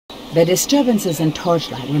The disturbances in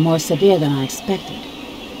Torchlight were more severe than I expected,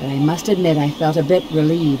 but I must admit I felt a bit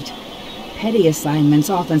relieved. Petty assignments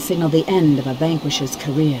often signal the end of a Vanquisher's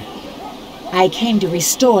career. I came to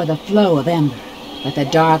restore the flow of Ember, but the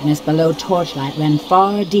darkness below Torchlight ran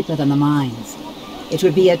far deeper than the mines. It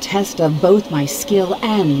would be a test of both my skill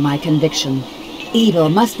and my conviction. Evil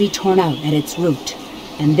must be torn out at its root,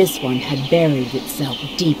 and this one had buried itself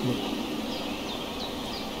deeply.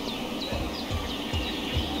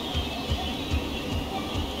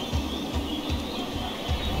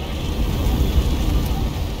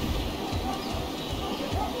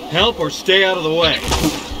 Help or stay out of the way.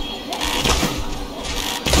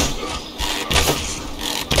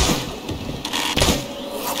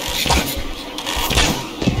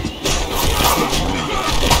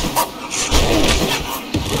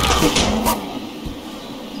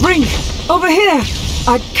 Brink! Over here!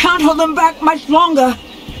 I can't hold them back much longer.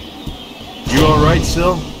 You alright,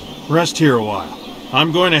 Syl? Rest here a while.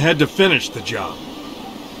 I'm going ahead to finish the job.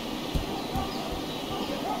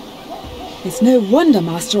 It's no wonder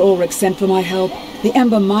Master Ulrich sent for my help. The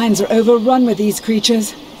Ember mines are overrun with these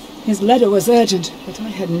creatures. His letter was urgent, but I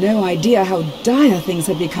had no idea how dire things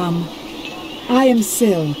had become. I am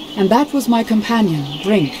Syl, and that was my companion,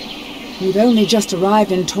 Brink. We've only just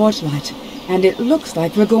arrived in Torchlight, and it looks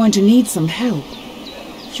like we're going to need some help.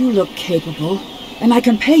 You look capable, and I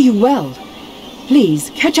can pay you well. Please,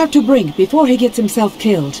 catch up to Brink before he gets himself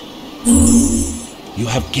killed. You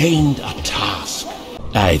have gained a task.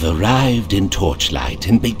 I've arrived in Torchlight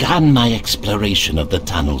and begun my exploration of the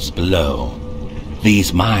tunnels below.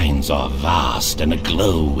 These mines are vast and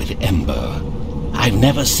aglow with ember. I've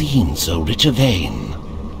never seen so rich a vein.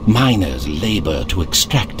 Miners labor to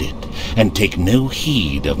extract it and take no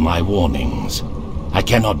heed of my warnings. I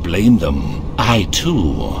cannot blame them. I,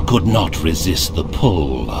 too, could not resist the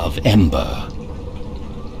pull of ember.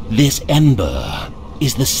 This ember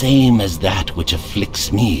is the same as that which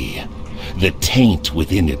afflicts me. The taint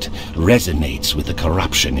within it resonates with the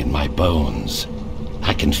corruption in my bones.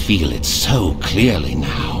 I can feel it so clearly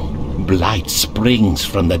now. Blight springs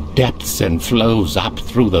from the depths and flows up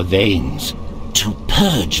through the veins. To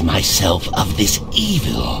purge myself of this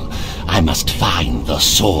evil, I must find the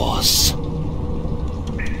source.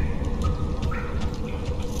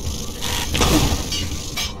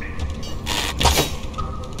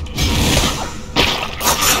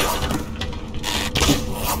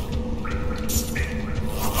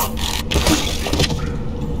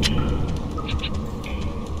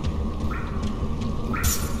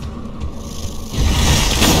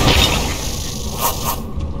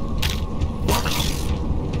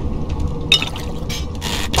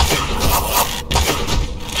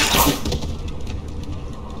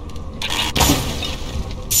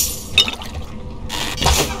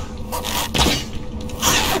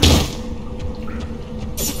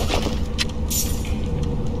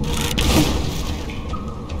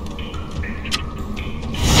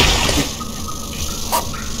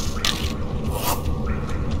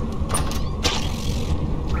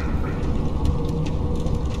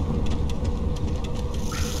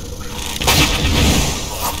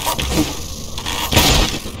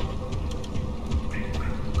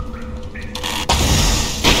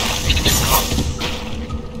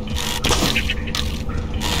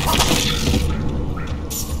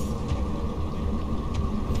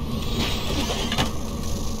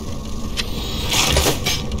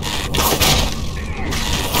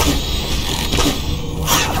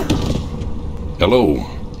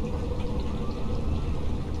 Hello.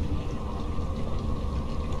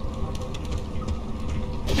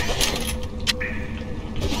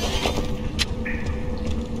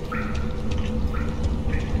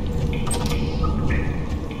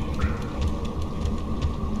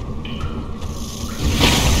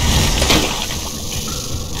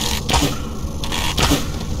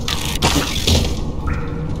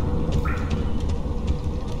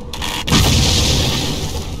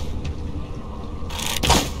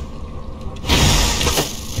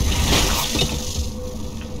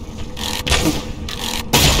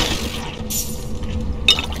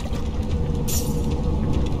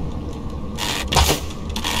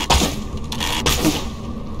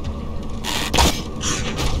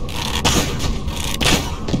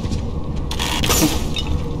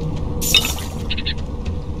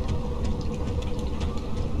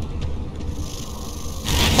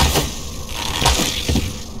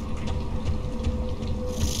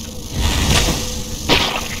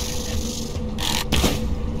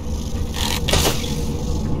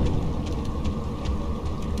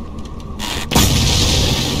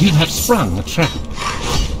 You have sprung a trap.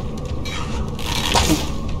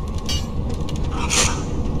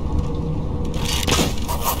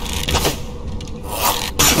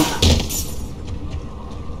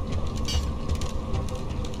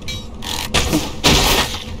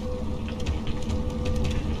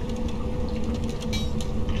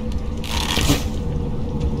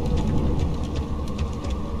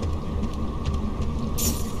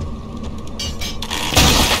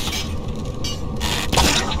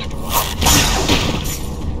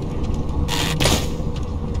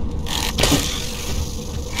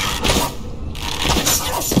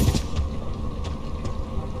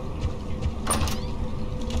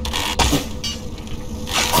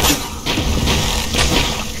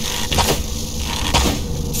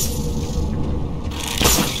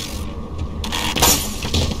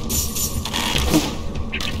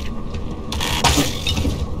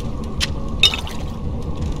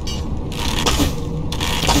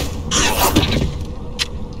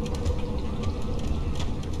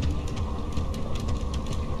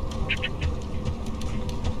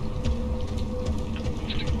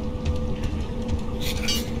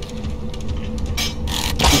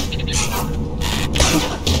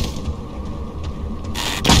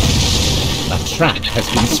 has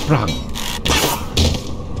been sprung.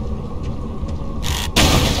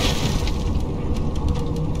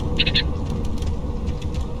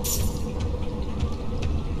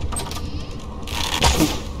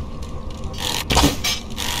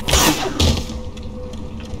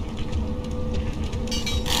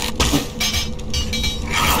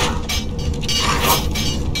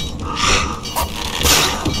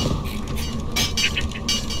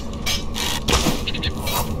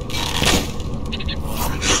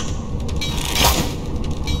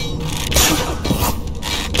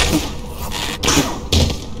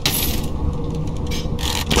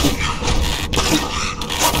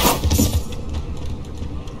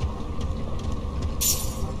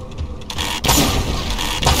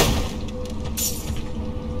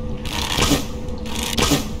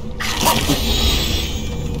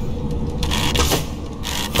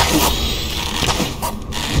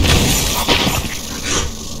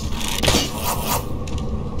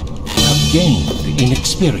 Gained in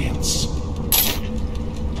experience.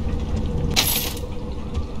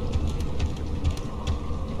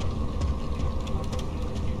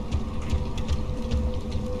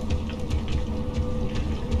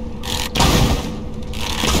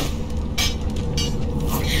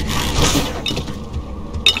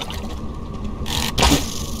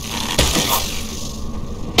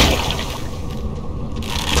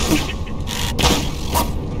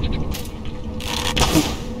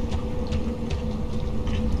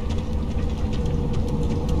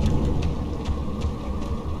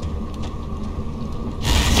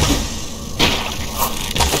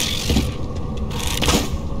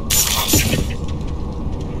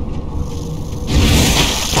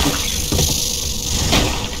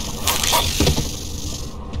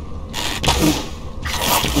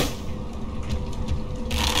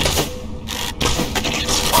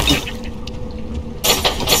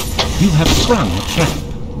 You have sprung a trap.